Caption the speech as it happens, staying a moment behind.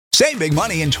Save big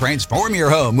money and transform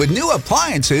your home with new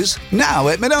appliances now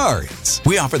at Menards.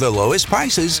 We offer the lowest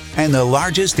prices and the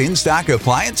largest in-stock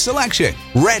appliance selection.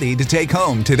 Ready to take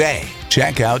home today.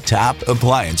 Check out top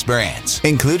appliance brands,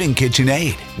 including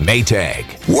KitchenAid,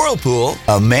 Maytag, Whirlpool,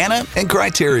 Amana, and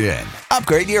Criterion.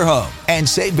 Upgrade your home and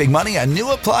save big money on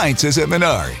new appliances at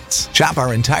Menards. Shop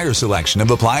our entire selection of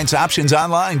appliance options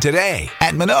online today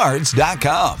at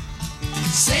Menards.com.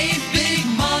 Save big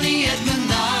money at Menards.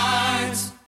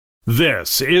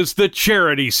 This is the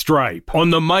Charity Stripe on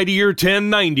the Mightier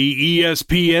 1090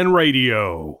 ESPN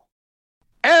Radio.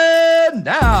 And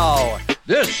now,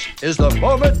 this is the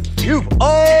moment you've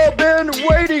all been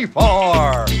waiting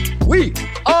for. We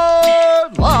are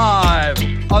live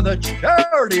on the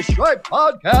Charity Stripe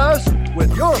podcast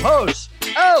with your hosts,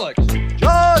 Alex,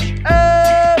 Josh,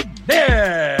 and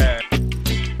Nick.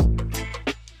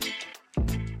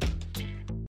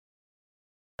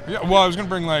 Yeah, well, I was going to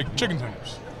bring, chicken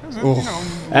tenders.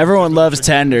 Everyone loves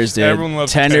tenders, dude. Everyone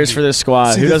loves tenders for the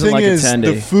squad. See, who doesn't like a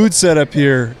tendy? The food setup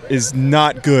here is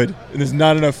not good, and there's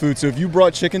not enough food. So if you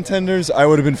brought chicken tenders, I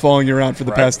would have been following you around for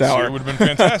the past hour. It would have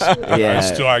been fantastic.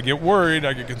 Yeah. I get worried.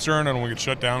 I get concerned. I don't want to get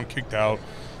shut down, kicked out,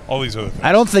 all these other things.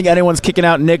 I don't think anyone's kicking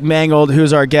out Nick Mangold,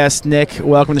 who's our guest. Nick,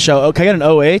 welcome to the show. Oh, can I get an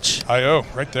OH? I-O,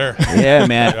 right there. Yeah,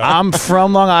 man. Yeah. I'm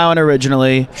from Long Island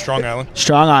originally. Strong Island.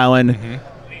 Mm-hmm.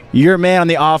 Your man on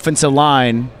the offensive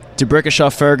line,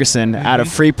 DeBrickashaw Ferguson, out of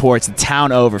Freeport's a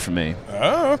town over for me.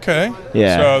 Oh, okay.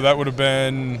 Yeah. So that would have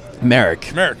been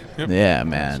Merrick. Yep. Yeah,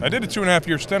 man. I did a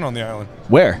 2.5-year stint on the island.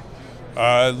 Where?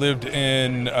 I lived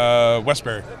in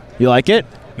Westbury. You like it?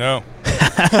 No.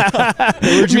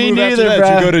 Where'd you Me move neither, after that? bro.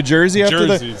 Did you go to Jersey after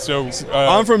Jersey. that? So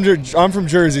I'm from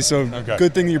Jersey, so okay.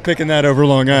 Good thing you're picking that over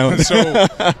Long Island. So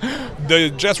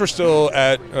the Jets were still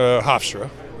at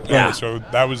Hofstra. Yeah. So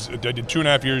that was I did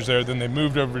 2.5 years there. Then they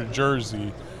moved over to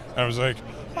Jersey. I was like,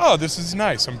 oh, this is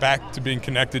nice. I'm back to being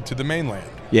connected to the mainland.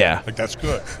 Yeah. That's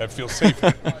good. That feels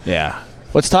safer. Yeah.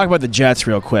 Let's talk about the Jets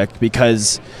real quick,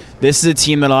 because this is a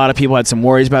team that a lot of people had some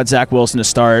worries about Zach Wilson to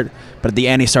start, but at the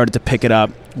end he started to pick it up.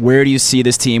 Where do you see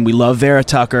this team? We love Vera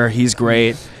Tucker. He's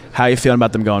great. How are you feeling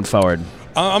about them going forward?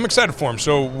 I'm excited for him.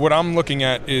 So what I'm looking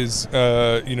at is,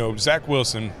 Zach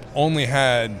Wilson only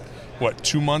had,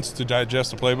 2 months to digest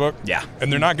the playbook? Yeah.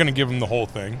 And they're not going to give him the whole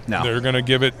thing. No. They're going to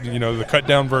give it, the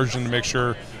cut-down version to make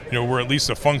sure, we're at least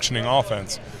a functioning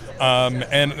offense.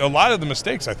 And a lot of the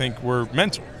mistakes, I think, were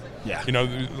mental. Yeah.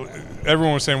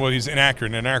 Everyone was saying, well, he's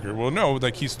inaccurate. Well, no,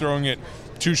 he's throwing it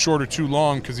too short or too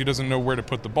long because he doesn't know where to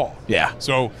put the ball. Yeah.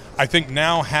 So I think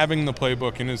now having the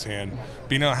playbook in his hand,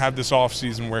 being able to have this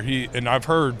offseason where and I've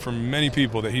heard from many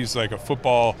people that he's like a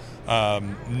football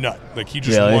nut. He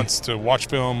just wants to watch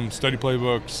film, study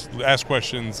playbooks, ask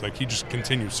questions. He just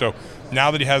continues. So now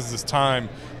that he has this time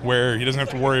where he doesn't have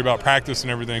to worry about practice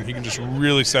and everything, he can just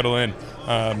really settle in.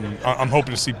 I'm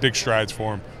hoping to see big strides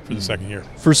for him for the second year.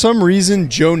 For some reason,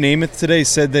 Joe Namath today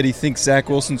said that he thinks Zach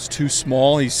Wilson's too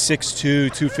small. He's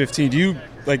 6'2", 215. Do you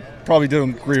probably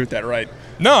don't agree with that, right?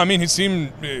 No, I mean he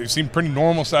seemed pretty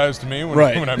normal sized to me when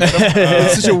I met him.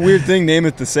 It's such a weird thing,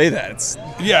 Namath, to say that.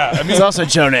 It's also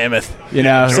Joe Namath. He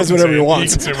says whatever he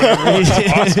wants. He can say whatever he wants.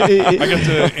 It's awesome. I got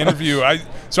to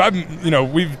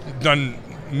interview. We've done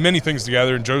many things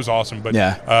together, and Joe's awesome. But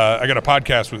I got a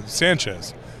podcast with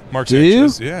Sanchez. Mark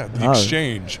Sanchez. You? Yeah, The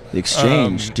Exchange. The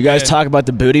Exchange. Do you guys talk about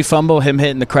the booty fumble, him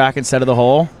hitting the crack instead of the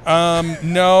hole?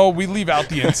 No, we leave out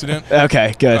the incident.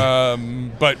 Okay, good.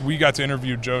 But we got to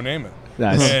interview Joe Namath.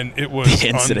 Nice. And it was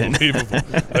Incident. unbelievable.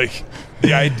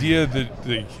 The idea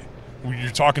that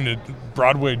you're talking to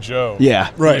Broadway Joe.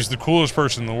 Yeah, right. Who's the coolest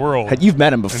person in the world. You've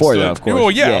met him before, though, of course. Well,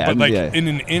 yeah, but in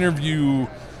an interview,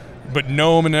 but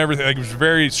know him and everything. It was a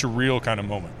very surreal kind of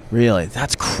moment. Really?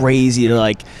 That's crazy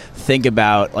to think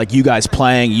about, you guys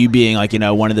playing, you being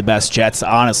one of the best Jets,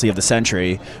 honestly, of the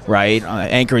century, right?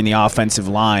 Anchoring the offensive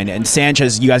line. And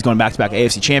Sanchez, you guys going back-to-back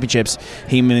AFC championships,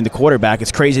 him being the quarterback.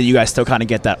 It's crazy that you guys still kind of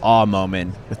get that awe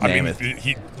moment with Namath.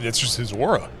 It's just his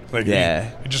aura. You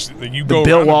the go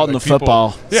Bill around Walton and, of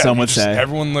football, some would say.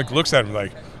 Everyone looks at him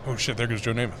like, oh shit, there goes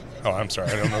Joe Namath. Oh, I'm sorry.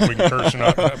 I don't know if we can curse or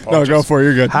not. No, go for it.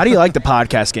 You're good. How do you like the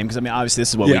podcast game? Because obviously this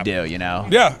is what we do.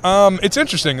 Yeah, it's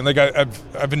interesting.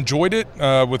 I've enjoyed it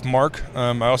with Mark.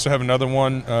 I also have another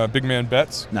one, Big Man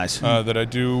Bets. Nice. That I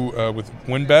do with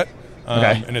WinBet.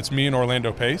 Okay. And it's me and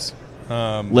Orlando Pace.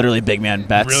 Literally big man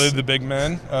bets. Really the big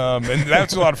men. And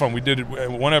that's a lot of fun. We did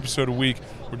one episode a week.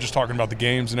 We're just talking about the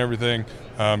games and everything,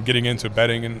 getting into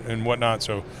betting and whatnot.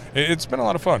 So it's been a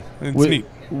lot of fun. It's neat.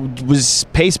 Was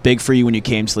Pace big for you when you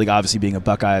came to league, obviously being a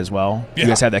Buckeye as well? Yeah. You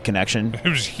guys had that connection? It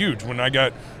was huge. When I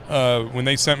got when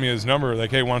they sent me his number,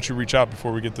 like, hey, why don't you reach out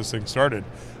before we get this thing started?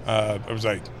 I was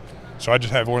like, so I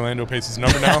just have Orlando Pace's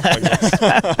number now? Like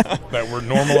that we're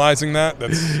normalizing that?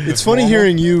 It's funny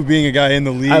hearing you being a guy in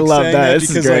the league. I love saying that. This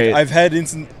because is great. Like, I've had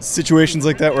situations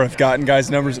like that where I've gotten guys'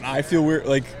 numbers and I feel weird,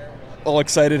 like all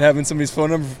excited having somebody's phone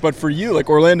number. But for you, like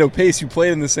Orlando Pace, you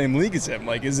played in the same league as him.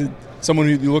 Like, is it someone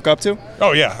who you look up to?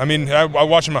 Oh, yeah. I mean, I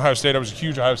watched him at Ohio State. I was a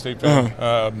huge Ohio State fan.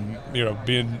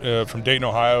 Being from Dayton,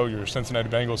 Ohio, you're a Cincinnati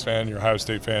Bengals fan, you're a Ohio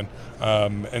State fan.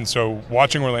 And so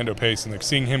watching Orlando Pace and like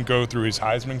seeing him go through his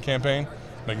Heisman campaign,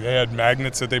 like they had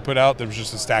magnets that they put out. There was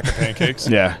just a stack of pancakes,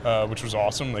 which was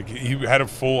awesome. Like he had a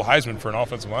full Heisman for an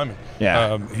offensive lineman.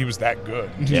 Yeah. He was that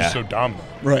good. He was so dominant.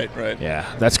 Right.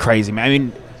 Yeah, that's crazy, man. I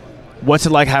mean, what's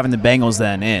it like having the Bengals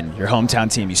then in your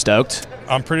hometown team? You stoked?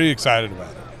 I'm pretty excited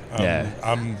about it.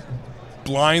 I'm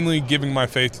blindly giving my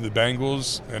faith to the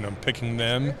Bengals, and I'm picking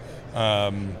them.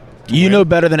 You know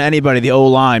better than anybody the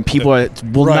O-line. People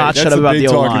will not shut up about the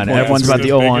O-line. Everyone's about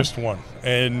the O-line. Biggest one.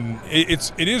 And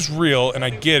it is real, and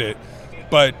I get it.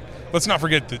 But let's not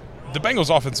forget that the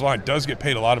Bengals offensive line does get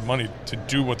paid a lot of money to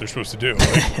do what they're supposed to do.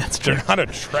 Like, they're not a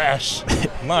trash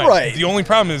line. Right. The only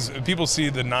problem is people see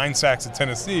the 9 sacks at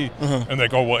Tennessee, and they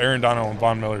go, well, Aaron Donald and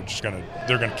Von Miller are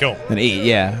they're going to kill them. And eat,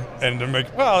 yeah. And they're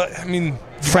like, well, I mean.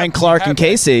 Frank Clark and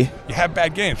Casey. You have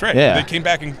bad games, right? Yeah. They came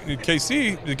back in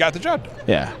KC, they got the job done.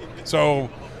 Yeah. So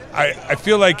I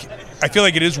feel like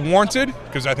it is warranted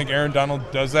because I think Aaron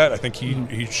Donald does that. I think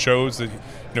he shows that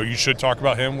you should talk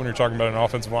about him when you're talking about an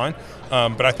offensive line.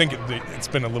 But I think it's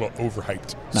been a little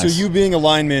overhyped. Nice. So you being a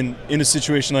lineman in a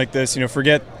situation like this,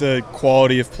 forget the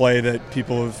quality of play that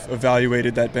people have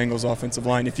evaluated that Bengals offensive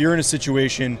line. If you're in a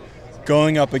situation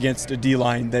going up against a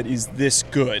D-line that is this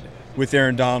good with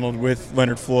Aaron Donald, with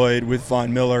Leonard Floyd, with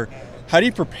Von Miller, how do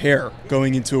you prepare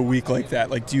going into a week like that?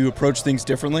 Like, do you approach things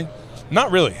differently? Not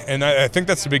really, and I think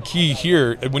that's the big key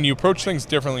here. When you approach things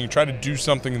differently, you try to do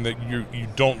something that you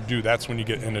don't do, that's when you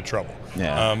get into trouble.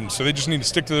 Yeah. So they just need to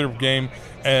stick to their game,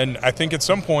 and I think at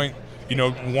some point,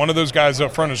 one of those guys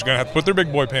up front is going to have to put their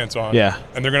big boy pants on, and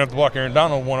they're going to have to block Aaron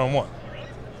Donald one-on-one.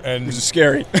 And it's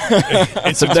scary.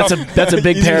 That's a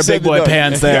big pair of big boy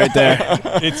pants there, right there.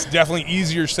 It's definitely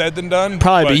easier said than done.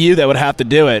 Probably be you that would have to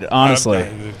do it, honestly.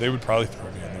 They would probably throw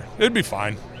me in there. It'd be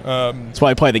fine. That's why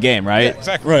you play the game, right? Yeah,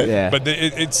 exactly. Right. Yeah. But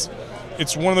it's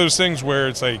one of those things where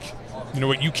it's like,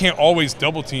 what, you can't always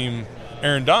double team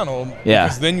Aaron Donald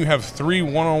because then you have 3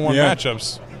 one-on-one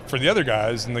matchups for the other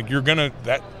guys, and like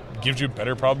that gives you a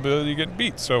better probability of getting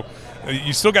beat. So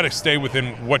you still got to stay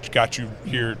within what got you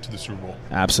here to the Super Bowl.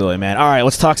 Absolutely, man. All right,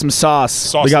 let's talk some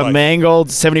sauce. We got life. Mangold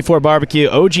 74 barbecue,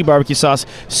 OG barbecue sauce,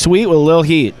 sweet with a little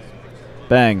heat.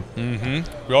 Bang.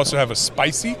 Mm-hmm. We also have a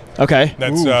spicy. Okay.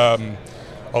 That's a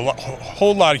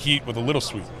whole lot of heat with a little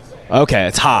sweet. Okay,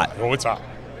 it's hot. Oh, it's hot.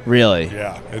 Really?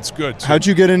 Yeah, it's good. So, how'd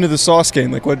you get into the sauce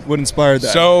game? Like, what inspired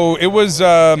that? So it was.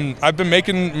 I've been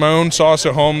making my own sauce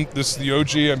at home. This is the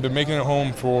OG. I've been making it at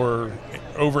home for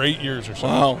over 8 years or so.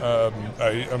 Wow.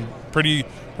 I'm pretty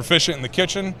proficient in the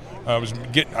kitchen.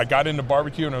 I got into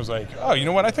barbecue and I was like, oh, you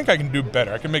know what? I think I can do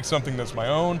better. I can make something that's my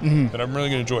own that I'm really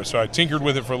going to enjoy. So I tinkered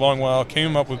with it for a long while.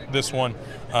 Came up with this one.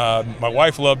 My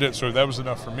wife loved it, so that was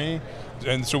enough for me.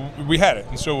 And so we had it.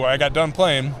 And so I got done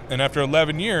playing. And after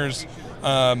 11 years.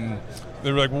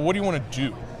 They were like, well, what do you want to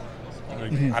do?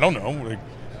 Like, I don't know. Like,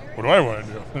 what do I want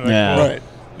to do? Like, right.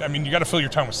 I mean, you got to fill your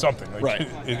time with something. Like,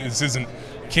 right. This isn't.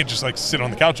 You can't just like sit on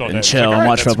the couch all day and chill like, and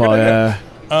watch football. Yeah.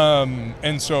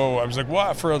 And so I was like,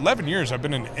 well, for 11 years, I've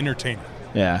been an entertainer.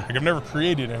 Yeah. Like I've never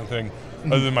created anything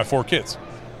other than my 4 kids.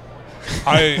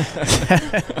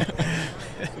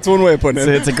 It's one way of putting it.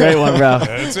 It's a great one, bro.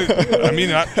 It's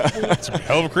a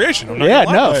hell of a creation. I'm not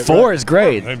gonna lie. 4 is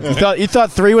great. You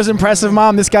thought 3 was impressive,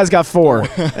 Mom? This guy's got 4.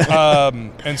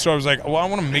 And so I was like, well, I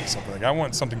want to make something. Like, I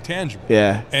want something tangible.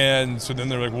 Yeah. And so then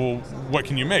they're like, well, what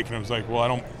can you make? And I was like, well, I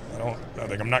don't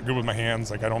like, I'm not good with my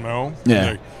hands. Like, I don't know.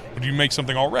 Yeah. Like, well, do you make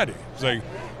something already? I was like,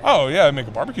 oh yeah, I make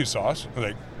a barbecue sauce. I was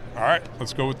like, all right,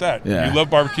 let's go with that. Yeah. You love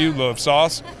barbecue, love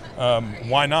sauce.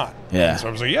 Why not? Yeah. And so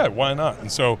I was like, yeah, why not?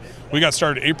 And so we got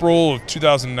started April of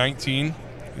 2019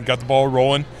 and got the ball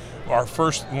rolling. our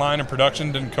first line of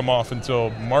production didn't come off until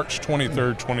March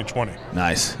 23rd, 2020.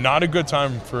 Nice. Not a good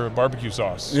time for a barbecue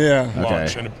sauce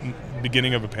launch and a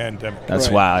beginning of a pandemic. That's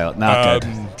wild. Not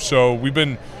good. So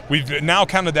we've now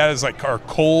counted that as like our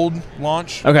cold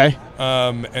launch. Okay.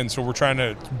 And so we're trying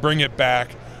to bring it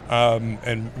back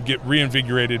and get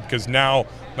reinvigorated because now,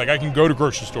 like, I can go to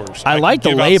grocery stores. I like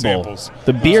the label.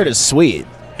 The beard is sweet.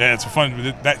 Yeah, it's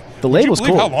fun. The label's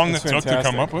cool. How long that took to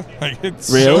come up with? Like,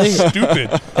 it's really so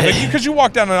stupid. Because you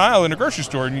walk down an aisle in a grocery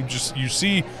store and you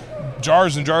see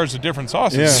jars and jars of different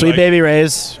sauces. Yeah. Sweet Baby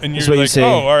Ray's. And you're what like, you see. oh,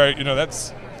 all right,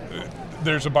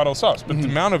 there's a bottle of sauce. But the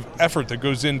amount of effort that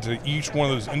goes into each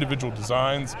one of those individual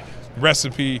designs,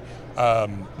 recipe, the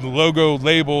logo,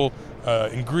 label,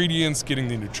 ingredients, getting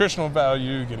the nutritional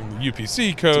value, getting the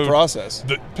UPC code. It's a process.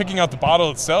 Picking out the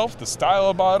bottle itself, the style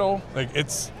of bottle, like,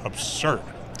 it's absurd.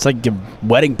 It's like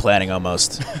wedding planning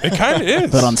almost. It kind of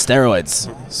is. But on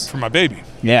steroids. For my baby.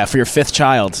 Yeah, for your fifth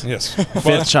child. Yes.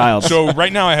 Fifth child. So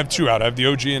right now I have two out. I have the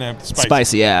OG and I have the spicy.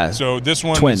 Spicy, yeah. So this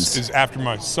one is after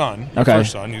my son, my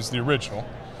first son. He's the original.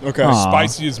 Okay. Aww.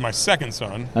 Spicy is my second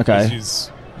son. Okay.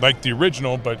 He's like the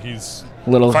original, but he's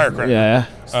little firecracker. Yeah.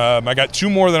 I got two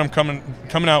more that I'm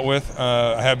coming out with.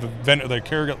 I have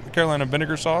the Carolina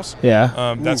vinegar sauce.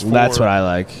 Yeah. That's what I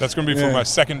like. That's going to be for my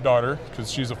second daughter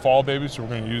because she's a fall baby, so we're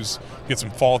going to get some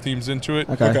fall themes into it.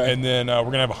 Okay. And then we're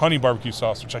going to have a honey barbecue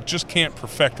sauce, which I just can't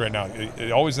perfect right now.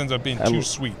 It always ends up being too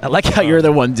sweet. I like how you're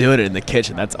the one doing it in the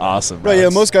kitchen. That's awesome. Right, yeah,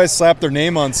 most guys slap their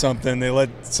name on something. They let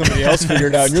somebody else figure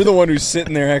it out. And you're the one who's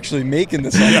sitting there actually making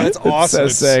the sauce. Yeah. That's awesome.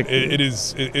 So sick.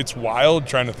 It's wild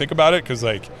trying to think about it because,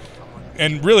 like,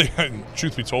 and really,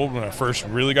 truth be told, when I first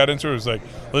really got into it, it was like,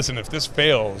 listen, if this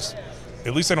fails,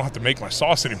 at least I don't have to make my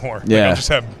sauce anymore. Yeah. Like, I'll just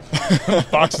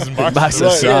have boxes and boxes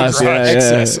of sauce.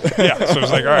 excess. Yeah. So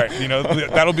it's like, all right,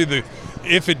 that'll be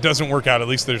if it doesn't work out, at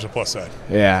least there's a plus side.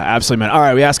 Yeah, absolutely, man. All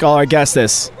right, we ask all our guests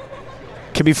this.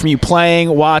 Could be from you playing,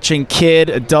 watching, kid,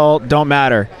 adult, don't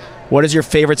matter. What is your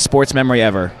favorite sports memory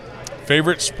ever?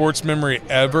 Favorite sports memory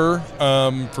ever?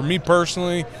 For me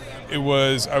personally, I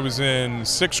was in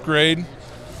 6th grade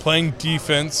playing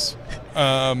defense.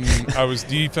 I was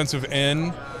defensive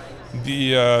end.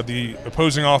 The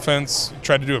opposing offense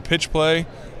tried to do a pitch play.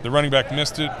 The running back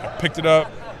missed it. I picked it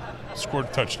up, scored a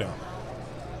touchdown.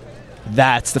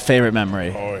 That's the favorite memory.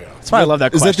 Oh, yeah. That's why I love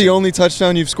that question. Is that the only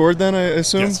touchdown you've scored then, I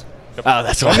assume? Yes. Yep. Oh,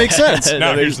 that's that makes sense.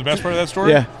 Now, here's the best part of that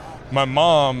story. Yeah. My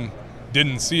mom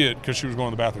didn't see it because she was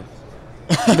going to the bathroom.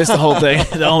 Missed the whole thing.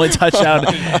 The only touchdown.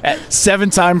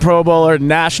 7-time Pro Bowler,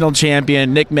 national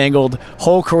champion, Nick Mangold.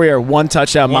 Whole career, one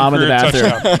touchdown. Mom in the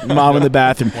bathroom. Mom in the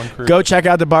bathroom. Go check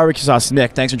out the barbecue sauce.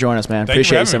 Nick, thanks for joining us, man.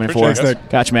 Appreciate you, 74.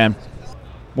 Gotcha, man.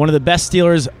 One of the best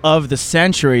Steelers of the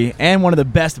century and one of the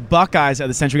best Buckeyes of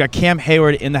the century. We got Cam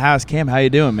Heyward in the house. Cam, how you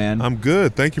doing, man? I'm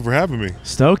good. Thank you for having me.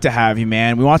 Stoked to have you,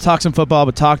 man. We want to talk some football,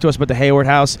 but talk to us about the Heyward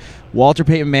house. Walter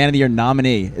Payton Man of the Year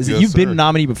nominee. You've been a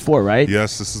nominee before, right?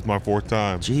 Yes, this is my 4th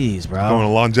time. Jeez, bro. Going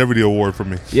a longevity award for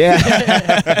me. Yeah.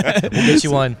 We'll get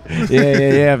you one.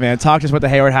 Yeah, man. Talk to us about the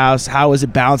Heyward house. How is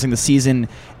it balancing the season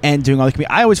and doing all the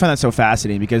community? I always find that so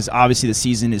fascinating because obviously the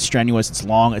season is strenuous. It's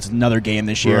long. It's another game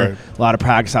this year. Right. A lot of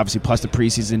practice, obviously, plus the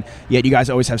preseason. Yet you guys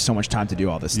always have so much time to do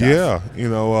all this stuff.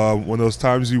 Yeah. When those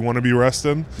times you want to be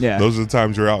resting, those are the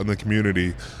times you're out in the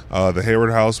community. The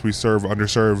Heyward House, we serve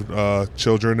underserved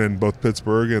children in both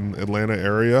Pittsburgh and Atlanta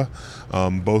area,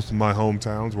 both my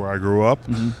hometowns where I grew up.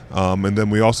 Mm-hmm. And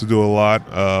then we also do a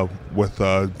lot with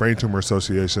Brain Tumor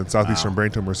Association, Southeastern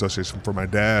Brain Tumor Association for my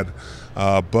dad.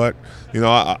 But,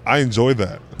 I enjoy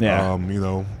that. Yeah.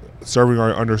 Serving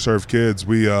our underserved kids,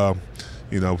 we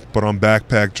put on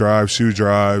backpack drives, shoe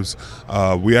drives.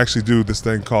 We actually do this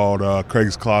thing called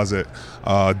Craig's Closet,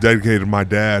 dedicated to my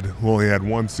dad, who only had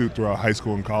one suit throughout high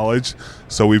school and college.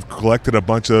 So we've collected a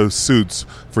bunch of suits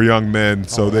for young men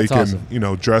so they can,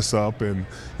 awesome. Dress up and,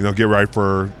 get right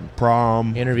for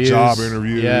prom, interviews, job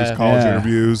interviews, college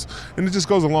interviews. And it just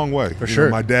goes a long way. For sure.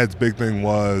 My dad's big thing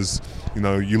was,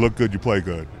 you look good, you play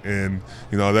good. And,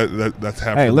 that's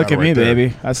half Hey, look at me, there.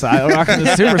 baby. I rock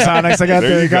the Supersonics. I got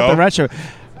the retro.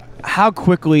 How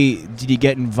quickly did you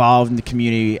get involved in the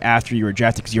community after you were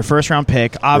drafted? Because your first-round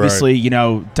pick, obviously,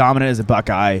 dominant as a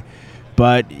Buckeye,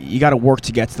 but you got to work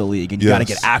to get to the league, and you got to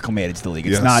get acclimated to the league.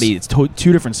 It's not easy. It's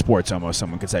two different sports almost,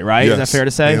 someone could say, right? Yes. Is that fair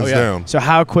to say? Hands down. So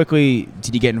how quickly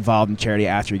did you get involved in charity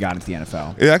after you got into the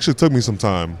NFL? It actually took me some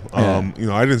time. I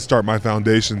didn't start my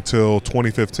foundation till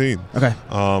 2015. Okay.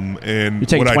 And you're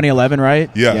taking 2011, right?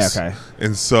 Yes. Yeah, okay.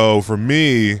 And so for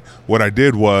me, what I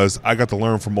did was I got to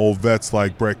learn from old vets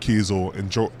like Brett Kiesel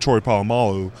and Troy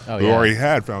Polamalu, who already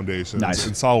had foundations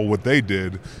and saw what they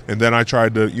did. And then I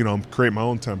tried to, create my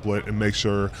own template and make make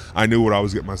sure I knew what I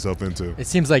was getting myself into. It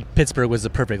seems like Pittsburgh was the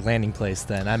perfect landing place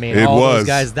then. I mean, those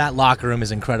guys, that locker room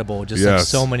is incredible. Just like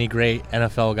so many great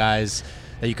NFL guys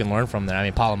that you can learn from there. I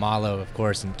mean, Palomalo, of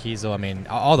course, and Kiesel. I mean,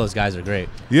 all those guys are great.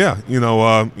 Yeah,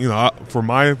 from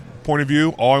my point of view,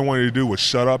 all I wanted to do was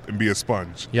shut up and be a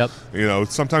sponge. Yep.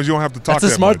 Sometimes you don't have to talk.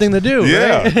 That's a smart thing to do.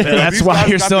 Yeah. Right? That's why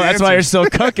you're still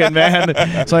cooking, man.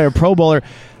 That's why you're a Pro Bowler.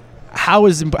 How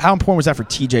important was that for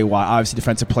TJ Watt? Obviously,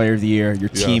 Defensive Player of the Year, your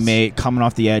teammate coming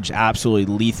off the edge, absolutely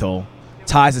lethal.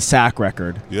 Ties the sack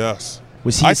record. Yes.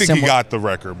 I think he got the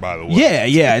record, by the way.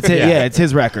 Yeah, it's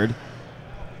his record.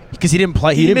 Because he didn't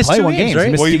play. He didn't play one game. Right?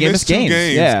 He missed 2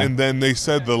 games. Yeah. And then they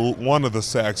said one of the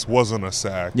sacks wasn't a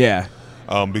sack. Yeah.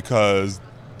 Because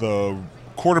the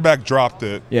quarterback dropped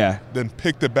it. Yeah. Then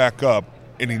picked it back up,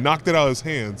 and he knocked it out of his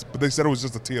hands. But they said it was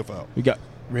just a TFL.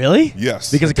 Really?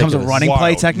 Yes. Because it comes a running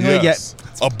play technically. Yes.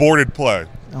 Aborted play.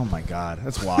 Oh my God,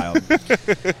 that's wild.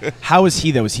 How is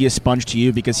he though? Is he a sponge to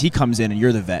you? Because he comes in and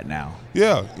you're the vet now.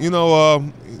 Yeah.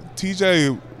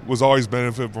 TJ was always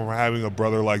benefit from having a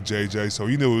brother like JJ, so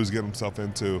he knew what he was getting himself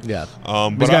into. Yeah.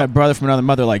 But he's got a brother from another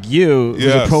mother like you, who's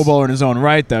a Pro Bowler in his own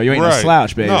right, though. You ain't no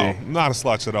slouch, baby. No, not a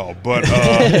slouch at all. But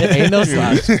ain't no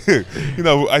slouch.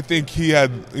 I think he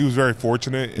was very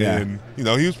fortunate, and he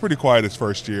was pretty quiet his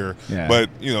first year. Yeah. But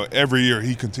every year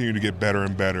he continued to get better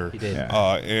and better. He did.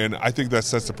 And I think that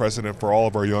sets the precedent for all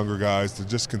of our younger guys to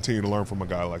just continue to learn from a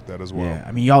guy like that as well. Yeah.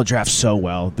 I mean, y'all draft so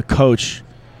well. The coach.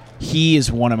 He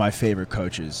is one of my favorite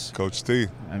coaches. Coach T.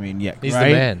 I mean, he's the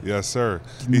man. Yes, sir.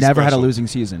 Never had a losing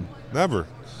season. Never.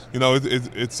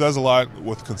 It says a lot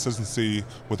with consistency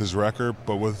with his record,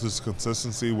 but with his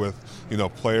consistency with,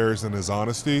 players and his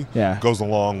honesty goes a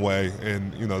long way,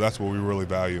 and, that's what we really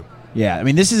value. Yeah, I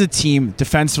mean, this is a team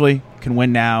defensively can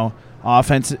win now.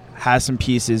 Offense has some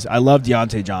pieces. I love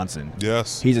Deontay Johnson.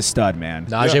 Yes. He's a stud, man.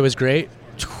 Najee was great.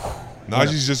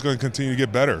 Najee's just going to continue to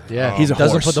get better. Yeah, he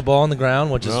doesn't put the ball on the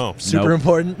ground, which is super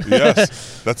important.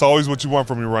 Yes, that's always what you want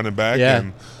from your running back. Yeah.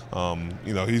 And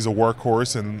he's a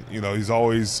workhorse, and he's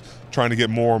always trying to get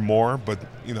more and more. But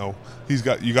you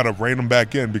got to rein him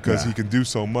back in because he can do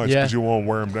so much because you won't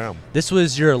wear him down. This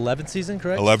was your 11th season,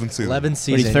 correct? 11th season. 11th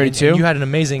season. What, 32? And you had an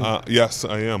amazing. Yes,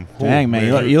 I am. Dang,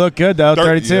 man, you look good though.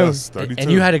 32. Yes, 32. And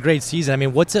you had a great season. I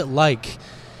mean, what's it like?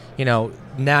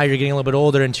 Now you're getting a little bit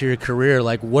older into your career.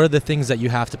 Like, what are the things that you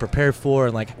have to prepare for,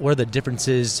 and like, what are the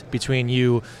differences between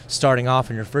you starting off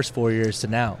in your first 4 years to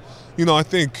now? I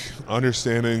think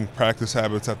understanding practice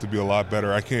habits have to be a lot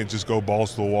better. I can't just go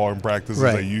balls to the wall in practice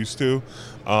as I used to.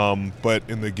 But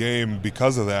in the game,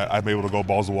 because of that, I'm able to go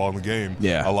balls to the wall in the game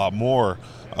a lot more.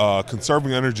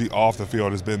 Conserving energy off the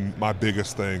field has been my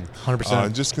biggest thing. 100%.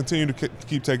 And just continue to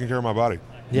keep taking care of my body.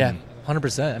 Yeah,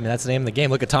 100%. I mean, that's the name of the game.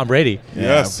 Look at Tom Brady.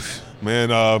 Yes. Man,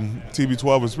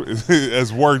 TB12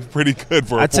 has worked pretty good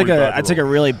for a 45-year-old. I took a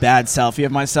really bad selfie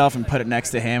of myself and put it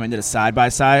next to him and did a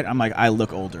side-by-side. I'm like, I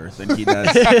look older than he does.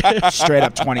 Straight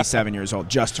up 27 years old.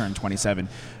 Just turned 27.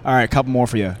 All right, a couple more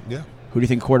for you. Yeah. Who do you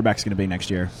think quarterback's going to be next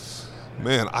year?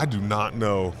 Man, I do not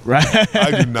know. Right?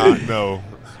 I do not know.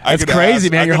 That's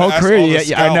crazy, man. Your whole career.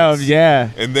 I know,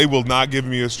 And they will not give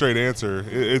me a straight answer.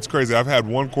 It's crazy. I've had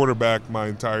one quarterback my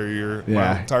entire year,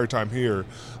 my entire time here.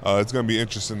 It's going to be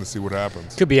interesting to see what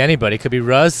happens. Could be anybody. Could be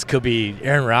Russ. Could be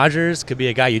Aaron Rodgers. Could be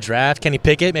a guy you draft. Kenny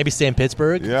Pickett. Maybe stay in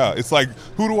Pittsburgh. Yeah. It's like,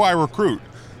 who do I recruit?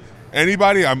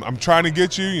 Anybody? I'm trying to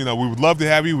get you. We would love to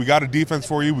have you. We got a defense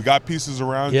for you. We got pieces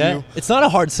around you. It's not a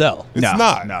hard sell. It's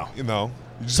not. No.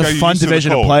 It's a fun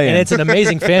division to play in. And it's an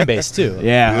amazing fan base, too.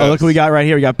 Yeah. Yes. Oh, look what we got right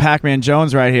here. We got Pac-Man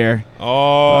Jones right here.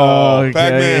 Oh,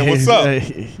 Pac-Man, what's up?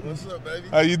 What's up, baby?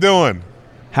 How you doing?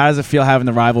 How does it feel having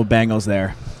the rival Bengals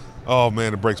there? Oh,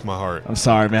 man, it breaks my heart. I'm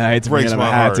sorry, man. I hate to bring it up.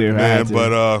 I had to.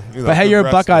 But, but hey, you're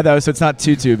a Buckeye, though, so it's not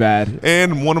too bad.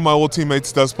 And one of my old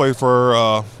teammates does play for,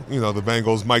 the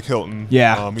Bengals, Mike Hilton.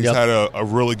 Yeah. He's had a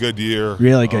really good year.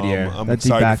 Really good year. I'm that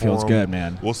deep backfield's good,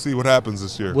 man. We'll see what happens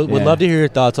this year. We'd love to hear your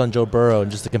thoughts on Joe Burrow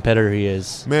and just the competitor he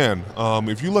is. Man,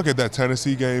 if you look at that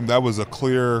Tennessee game, that was a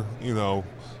clear,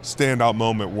 standout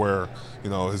moment where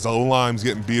his O-line's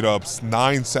getting beat up,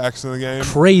 9 sacks in the game.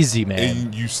 Crazy, man.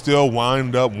 And you still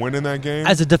wind up winning that game.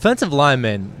 As a defensive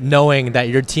lineman, knowing that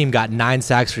your team got 9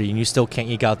 sacks for you and you still can't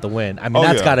eke out the win, I mean,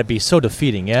 that's got to be so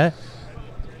defeating, yeah?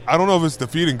 I don't know if it's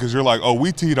defeating because you're like, oh,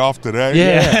 we teed off today.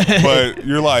 Yeah. But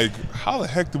you're like, how the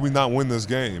heck did we not win this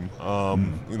game? That's one.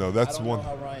 I don't know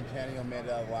how Ryan Tannehill made it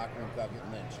out of the locker room without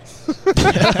getting lynched.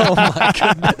 Oh, my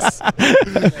goodness.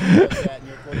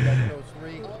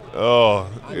 Oh,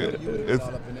 it's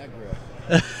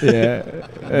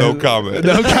no comment.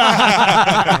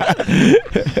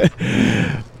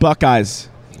 Buckeyes.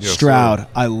 Yes, Stroud. sir.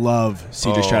 I love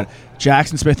C.J. Stroud.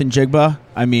 Jackson Smith and Jigba,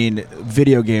 I mean,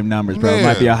 video game numbers, bro. It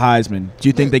might be a Heisman. Do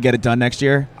you think they get it done next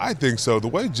year? I think so. The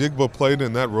way Jigba played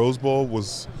in that Rose Bowl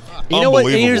was You know what?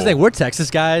 unbelievable. Here's the thing. We're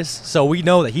Texas guys, so we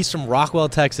know that he's from Rockwell,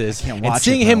 Texas. can't And watch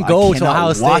seeing it, him bro. go I to Ohio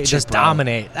cannot State watch and it, just bro.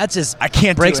 dominate, that just I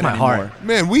can't breaks do it my anymore. heart.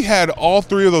 Man, we had all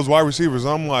three of those wide receivers.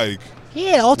 I'm like,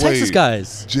 Yeah, all Texas wait,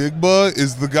 guys. Jigba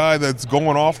is the guy that's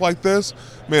going off like this?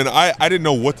 Man, I didn't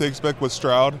know what to expect with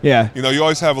Stroud. Yeah. You know, you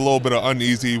always have a little bit of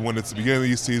uneasy when it's the beginning of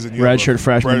the season. You Redshirt have a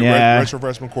freshman, redshirt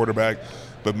freshman quarterback.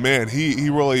 But, man, he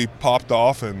really popped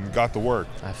off and got to work.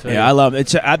 I love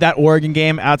it. At that Oregon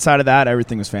game, outside of that,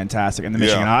 everything was fantastic. And the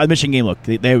Michigan game, look,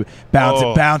 they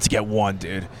bound to get one,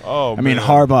 dude. Oh, I mean, man.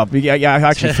 Harbaugh, I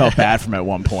actually felt bad for him at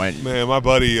one point. Man, my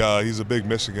buddy, he's a big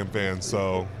Michigan fan,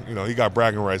 so, you know, he got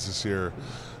bragging rights this year.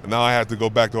 And now I have to go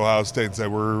back to Ohio State and say,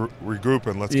 we're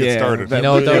regrouping. Let's get started. You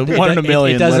know, one in a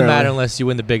million. It doesn't literally. matter unless you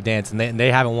win the big dance, and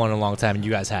they haven't won in a long time, and you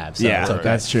guys have. So Yeah, it's okay.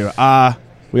 that's true.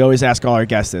 We always ask all our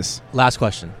guests this. Last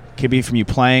question. Could be from you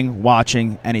playing,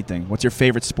 watching, anything. What's your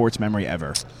favorite sports memory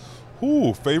ever?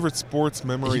 Ooh, favorite sports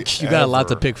memory You got a lot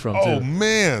to ever. pick from, Oh, too.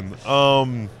 man.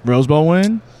 Rose Bowl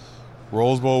win?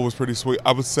 Rose Bowl was pretty sweet.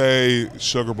 I would say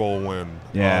Sugar Bowl win.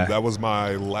 Yeah. That was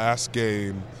my last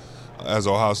game as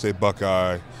Ohio State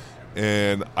Buckeye,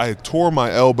 and I tore my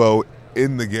elbow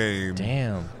in the game.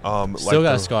 Damn. Still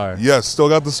got a scar. Yes, still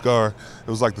got the scar. It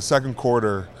was like the second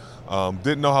quarter.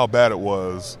 Didn't know how bad it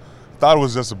was. Thought it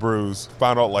was just a bruise.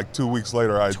 Found out like 2 weeks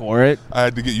later I Tore it? I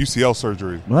had to get UCL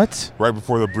surgery. What? Right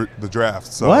before the draft.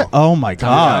 So. What? Oh, my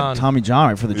God. John. Tommy John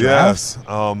right for the draft? Yes.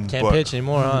 Can't pitch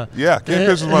anymore, huh? Yeah, can't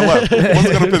pitch with my left.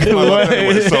 Wasn't going to pitch with my left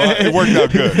anyway, so it worked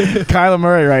out good. Kyler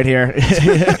Murray right here.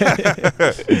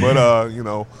 But, you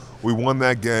know, we won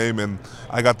that game, and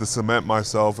I got to cement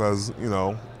myself as, you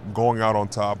know, going out on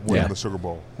top, winning the Sugar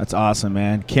Bowl. That's awesome,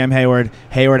 man. Cam Heyward,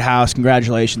 Heyward House,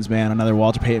 congratulations, man. Another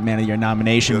Walter Payton Man of the Year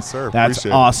nomination. Yes, sir. That's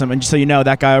Appreciate awesome. And just so you know,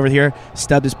 that guy over here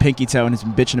stubbed his pinky toe and has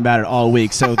been bitching about it all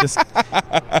week. So this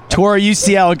tour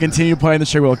UCL and continue playing the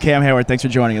Sugar Bowl. Cam Heyward, thanks for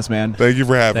joining us, man. Thank you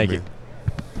for having me. You.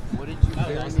 What did you tell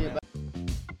me about?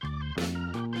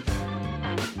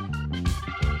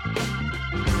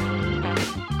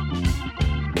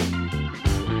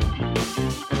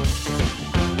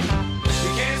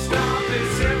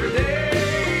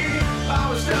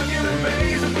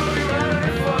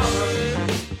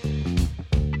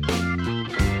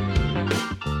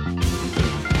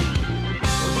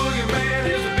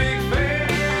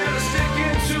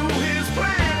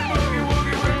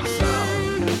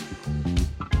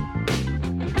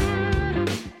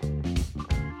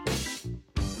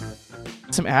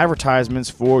 Some advertisements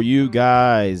for you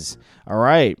guys. All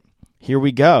right, here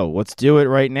we go. Let's do it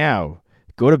right now.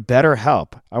 Go to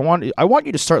BetterHelp. I want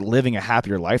you to start living a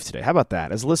happier life today. How about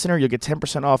that? As a listener, you'll get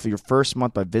 10% off of your first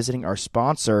month by visiting our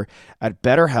sponsor at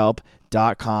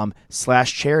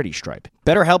BetterHelp.com/CharityStripe.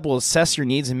 BetterHelp will assess your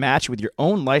needs and match you with your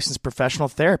own licensed professional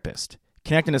therapist.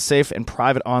 Connect in a safe and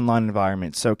private online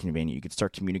environment. So convenient. You can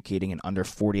start communicating in under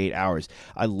 48 hours.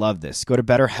 I love this. Go to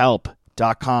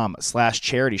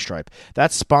BetterHelp.com/CharityStripe.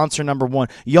 That's sponsor number one.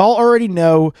 Y'all already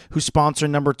know who sponsor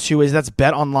number two is. That's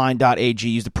betonline.ag.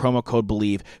 Use the promo code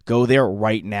BELIEVE. Go there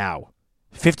right now.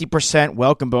 50%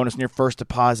 welcome bonus on your first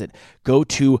deposit. Go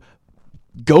to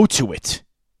it.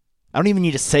 I don't even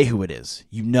need to say who it is.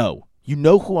 You know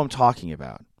who I'm talking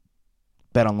about.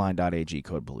 betonline.ag,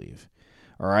 code BELIEVE.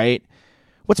 All right?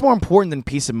 What's more important than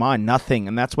peace of mind? Nothing,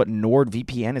 and that's what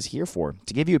NordVPN is here for,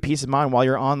 to give you a peace of mind while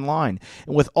you're online.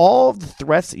 And with all of the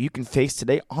threats that you can face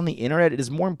today on the internet, it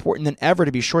is more important than ever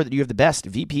to be sure that you have the best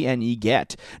VPN you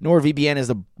get. NordVPN is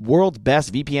the world's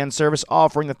best VPN service,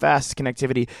 offering the fastest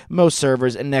connectivity, most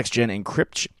servers, and next-gen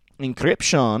encryption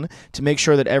to make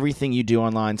sure that everything you do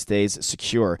online stays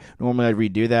secure. Normally I'd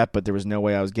redo that, but there was no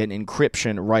way I was getting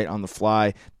encryption right on the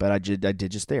fly, but I did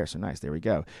just there. So nice, there we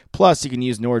go. Plus, you can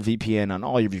use NordVPN on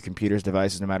all of your computers,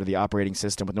 devices, no matter the operating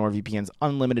system. With NordVPN's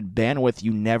unlimited bandwidth,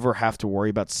 you never have to worry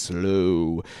about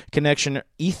slow connection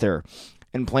either.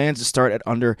 And plans to start at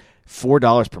under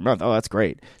 $4 per month. Oh, that's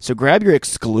great. So grab your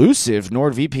exclusive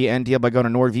NordVPN deal by going to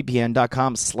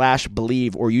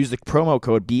nordvpn.com/believe or use the promo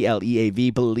code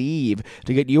BLEAV, BELIEVE,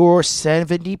 to get your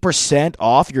 70%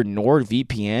 off your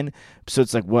NordVPN. So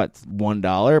it's like, what,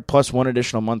 $1 plus one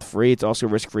additional month free. It's also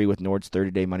risk-free with Nord's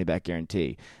 30-day money-back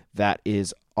guarantee. That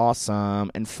is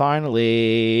awesome. And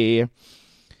finally,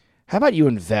 how about you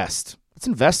invest? Let's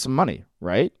invest some money,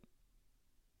 right?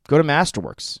 Go to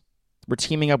Masterworks. We're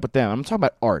teaming up with them. I'm talking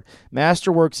about art.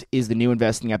 Masterworks is the new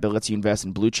investing app that lets you invest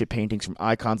in blue chip paintings from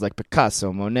icons like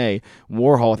Picasso, Monet,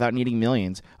 Warhol without needing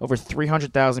millions. Over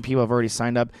 300,000 people have already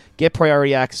signed up. Get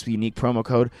priority access with a unique promo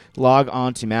code. Log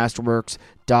on to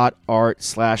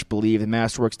masterworks.art/believe.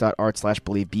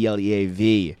 Masterworks.art/believe.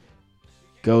 BLEAV.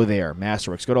 Go there.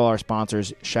 Masterworks. Go to all our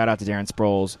sponsors. Shout out to Darren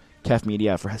Sproles, Kef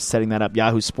Media for setting that up.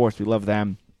 Yahoo Sports. We love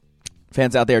them.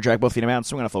 Fans out there, drag both feet out,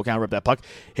 swing on a full count, rip that puck,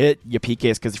 hit your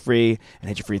PKs because they're free, and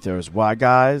hit your free throws. Why,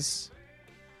 guys?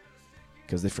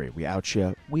 Because they're free. We out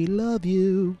you. We love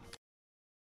you.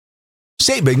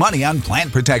 Save big money on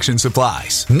plant protection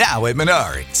supplies, now at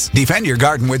Menards. Defend your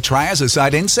garden with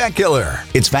Triazicide Insect Killer.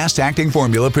 Its fast-acting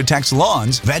formula protects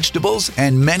lawns, vegetables,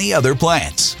 and many other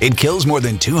plants. It kills more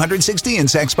than 260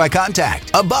 insects by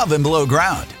contact, above and below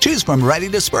ground. Choose from ready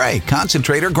to spray,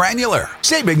 concentrate, or granular.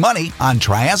 Save big money on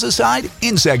Triazicide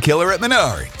Insect Killer at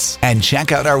Menards. And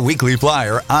check out our weekly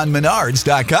flyer on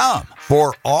Menards.com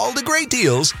for all the great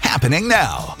deals happening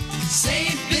now.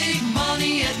 Save big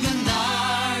money at Menards.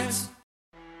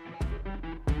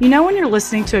 You know when you're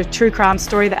listening to a true crime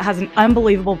story that has an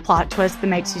unbelievable plot twist that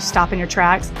makes you stop in your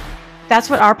tracks? That's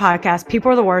what our podcast,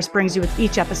 People Are the Worst, brings you with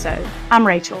each episode. I'm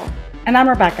Rachel. And I'm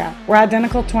Rebecca. We're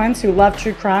identical twins who love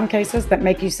true crime cases that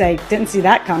make you say, didn't see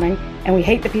that coming, and we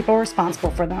hate the people responsible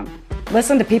for them.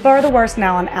 Listen to People Are the Worst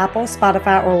now on Apple,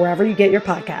 Spotify, or wherever you get your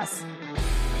podcasts.